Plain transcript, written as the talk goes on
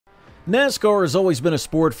NASCAR has always been a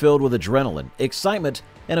sport filled with adrenaline, excitement,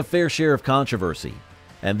 and a fair share of controversy.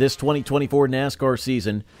 And this 2024 NASCAR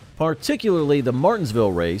season, particularly the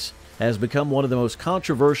Martinsville race, has become one of the most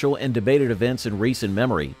controversial and debated events in recent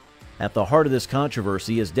memory. At the heart of this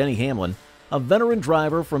controversy is Denny Hamlin, a veteran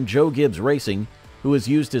driver from Joe Gibbs Racing, who has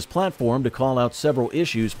used his platform to call out several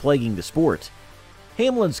issues plaguing the sport.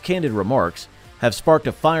 Hamlin's candid remarks have sparked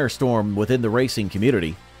a firestorm within the racing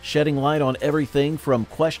community, shedding light on everything from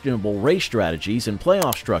questionable race strategies and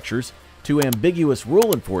playoff structures to ambiguous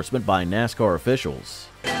rule enforcement by NASCAR officials.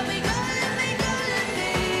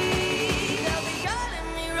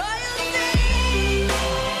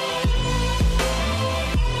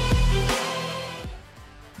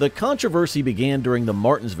 The controversy began during the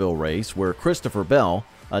Martinsville race, where Christopher Bell,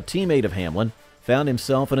 a teammate of Hamlin, found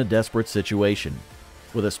himself in a desperate situation.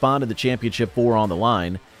 With a spot in the Championship 4 on the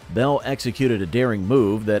line, Bell executed a daring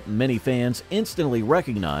move that many fans instantly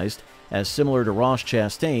recognized as similar to Ross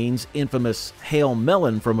Chastain's infamous Hail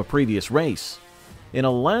Melon from a previous race. In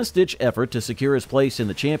a last-ditch effort to secure his place in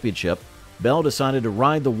the championship, Bell decided to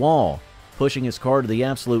ride the wall, pushing his car to the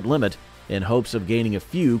absolute limit in hopes of gaining a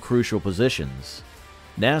few crucial positions.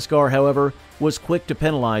 NASCAR, however, was quick to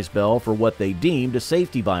penalize Bell for what they deemed a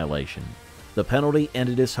safety violation. The penalty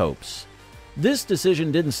ended his hopes. This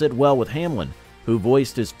decision didn't sit well with Hamlin, who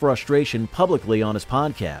voiced his frustration publicly on his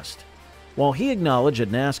podcast. While he acknowledged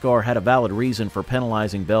that NASCAR had a valid reason for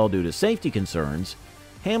penalizing Bell due to safety concerns,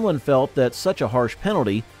 Hamlin felt that such a harsh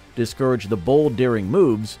penalty discouraged the bold, daring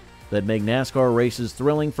moves that make NASCAR races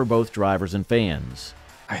thrilling for both drivers and fans.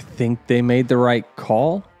 I think they made the right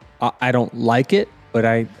call. I don't like it,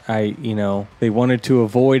 but they wanted to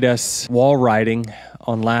avoid us wall riding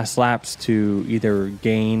on last laps to either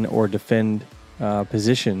gain or defend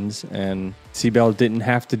positions, and Bell didn't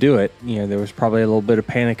have to do it. There was probably a little bit of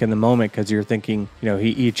panic in the moment because you're thinking,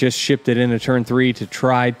 he just shipped it into turn 3 to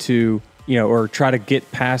try to, or try to get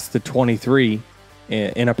past the 23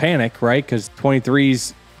 in a panic, right? Because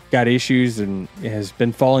 23's got issues and has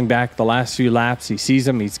been falling back the last few laps. He sees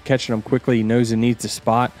them, he's catching them quickly, he knows he needs a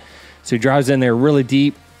spot. So he drives in there really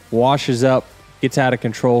deep, washes up, gets out of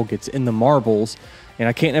control, gets in the marbles. And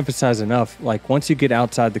I can't emphasize enough, once you get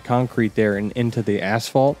outside the concrete there and into the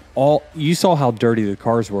asphalt, you saw how dirty the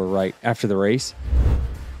cars were, right, after the race.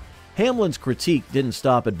 Hamlin's critique didn't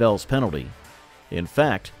stop at Bell's penalty. In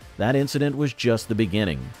fact, that incident was just the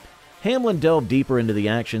beginning. Hamlin delved deeper into the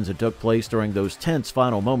actions that took place during those tense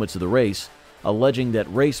final moments of the race, alleging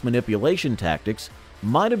that race manipulation tactics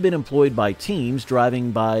might have been employed by teams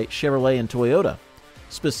driving by Chevrolet and Toyota.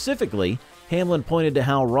 Specifically, Hamlin pointed to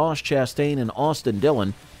how Ross Chastain and Austin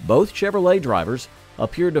Dillon, both Chevrolet drivers,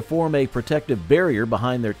 appeared to form a protective barrier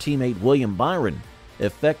behind their teammate William Byron,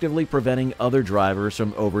 effectively preventing other drivers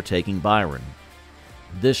from overtaking Byron.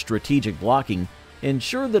 This strategic blocking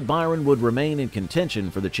ensured that Byron would remain in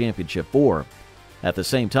contention for the Championship 4. At the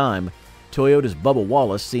same time, Toyota's Bubba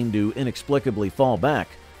Wallace seemed to inexplicably fall back,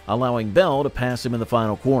 allowing Bell to pass him in the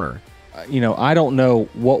final corner. I don't know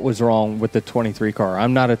what was wrong with the 23 car.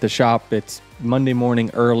 I'm not at the shop. It's Monday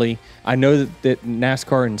morning early. I know that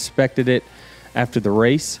NASCAR inspected it after the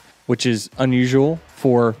race, which is unusual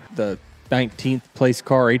for the 19th place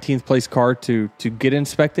car, 18th place car to get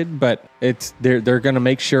inspected, but they're going to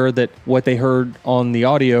make sure that what they heard on the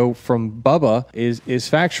audio from Bubba is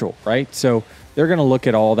factual, right? So they're going to look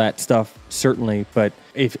at all that stuff, certainly, but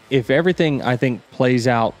if everything, I think, plays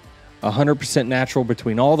out 100% natural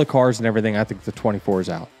between all the cars and everything, I think the 24 is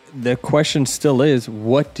out. The question still is,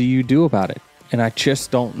 what do you do about it? And I just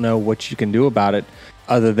don't know what you can do about it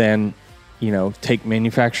other than, take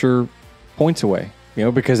manufacturer points away,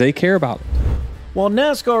 because they care about it. While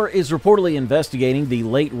NASCAR is reportedly investigating the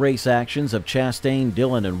late race actions of Chastain,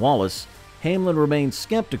 Dillon, and Wallace, Hamlin remains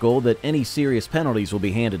skeptical that any serious penalties will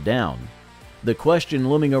be handed down. The question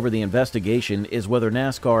looming over the investigation is whether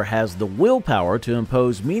NASCAR has the willpower to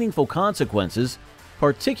impose meaningful consequences,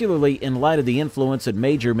 particularly in light of the influence that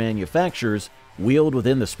major manufacturers wield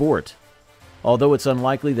within the sport. Although it's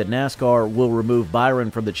unlikely that NASCAR will remove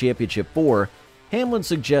Byron from the Championship 4, Hamlin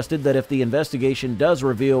suggested that if the investigation does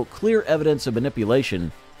reveal clear evidence of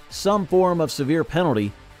manipulation, some form of severe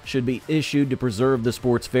penalty should be issued to preserve the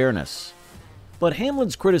sport's fairness. But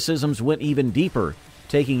Hamlin's criticisms went even deeper,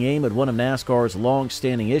 taking aim at one of NASCAR's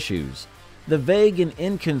long-standing issues, the vague and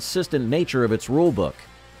inconsistent nature of its rulebook.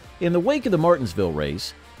 In the wake of the Martinsville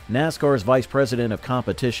race, NASCAR's Vice President of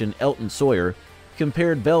Competition Elton Sawyer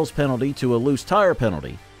compared Bell's penalty to a loose tire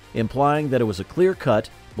penalty, implying that it was a clear-cut,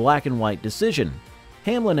 black-and-white decision.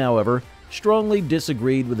 Hamlin, however, strongly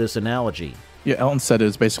disagreed with this analogy. Yeah, Elton said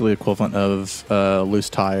it's basically equivalent of loose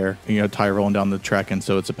tire, tire rolling down the track, and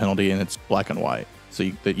so it's a penalty, and it's black and white, so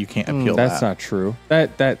you can't appeal that. That's not true.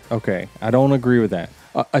 Okay, I don't agree with that.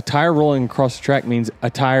 A tire rolling across the track means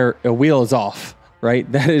a wheel is off,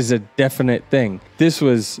 right? That is a definite thing. This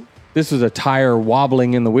was a tire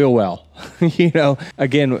wobbling in the wheel well.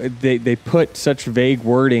 Again, they put such vague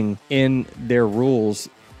wording in their rules.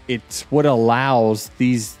 It's what allows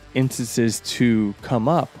these instances to come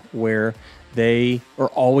up where they are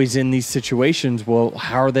always in these situations. Well,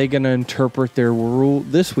 how are they going to interpret their rule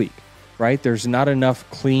this week, right? There's not enough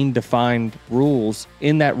clean, defined rules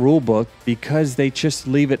in that rule book because they just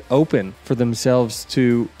leave it open for themselves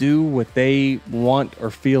to do what they want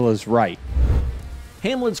or feel is right.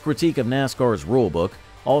 Hamlin's critique of NASCAR's rulebook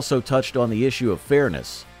also touched on the issue of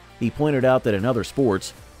fairness. He pointed out that in other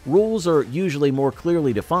sports, rules are usually more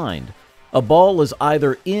clearly defined. A ball is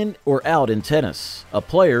either in or out in tennis. A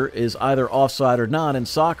player is either offside or not in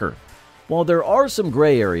soccer. While there are some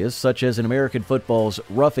gray areas, such as in American football's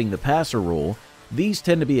roughing the passer rule, these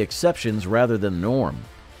tend to be exceptions rather than the norm.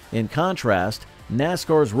 In contrast,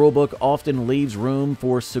 NASCAR's rulebook often leaves room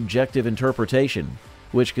for subjective interpretation,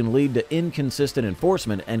 which can lead to inconsistent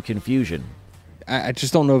enforcement and confusion. I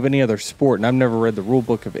just don't know of any other sport, and I've never read the rule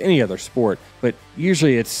book of any other sport, but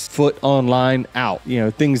usually it's foot on line out,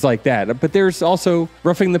 things like that. But there's also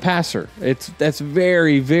roughing the passer. That's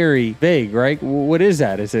very, very vague, right? What is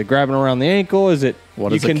that? Is it grabbing around the ankle? Is it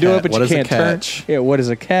you can do it, but you can't turn? Yeah, what is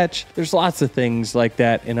a catch? There's lots of things like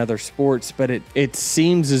that in other sports, but it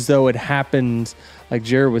seems as though it happens, like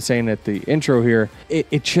Jared was saying at the intro here,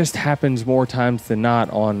 it just happens more times than not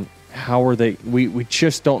on how are they, we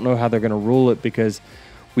just don't know how they're going to rule it, because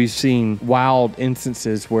we've seen wild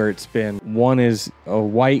instances where it's been one is a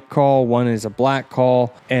white call, one is a black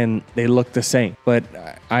call, and they look the same. But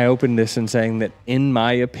I opened this in saying that, in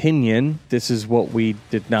my opinion, this is what we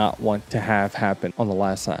did not want to have happen on the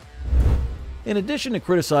last lap. In addition to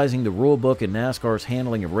criticizing the rulebook and NASCAR's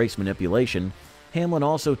handling of race manipulation, Hamlin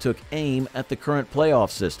also took aim at the current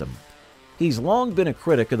playoff system. He's long been a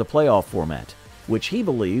critic of the playoff format, which he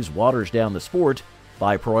believes waters down the sport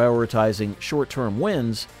by prioritizing short-term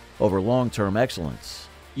wins over long-term excellence.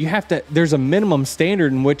 There's a minimum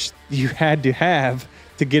standard in which you had to have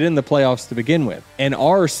to get in the playoffs to begin with. And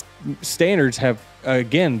our standards have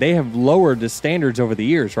lowered the standards over the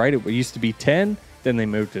years, right? It used to be 10, then they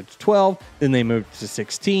moved it to 12, then they moved to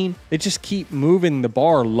 16. They just keep moving the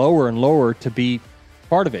bar lower and lower to be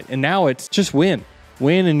part of it. And now it's just win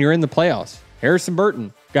and you're in the playoffs. Harrison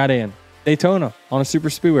Burton got in Daytona on a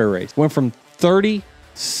super speedway race. Went from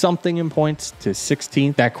 30-something in points to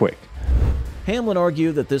 16th that quick. Hamlin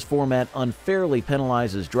argued that this format unfairly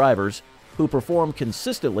penalizes drivers who perform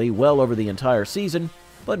consistently well over the entire season,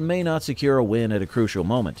 but may not secure a win at a crucial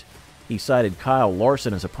moment. He cited Kyle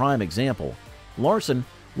Larson as a prime example. Larson,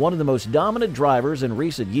 one of the most dominant drivers in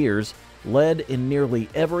recent years, led in nearly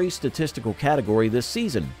every statistical category this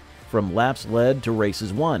season, from laps led to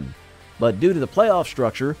races won. But due to the playoff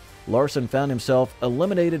structure, Larson found himself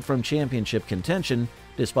eliminated from championship contention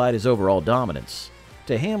despite his overall dominance.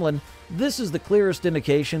 To Hamlin, this is the clearest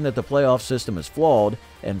indication that the playoff system is flawed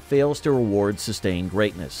and fails to reward sustained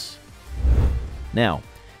greatness. Now,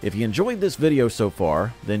 if you enjoyed this video so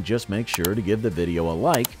far, then just make sure to give the video a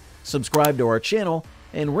like, subscribe to our channel,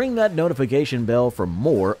 and ring that notification bell for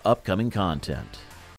more upcoming content.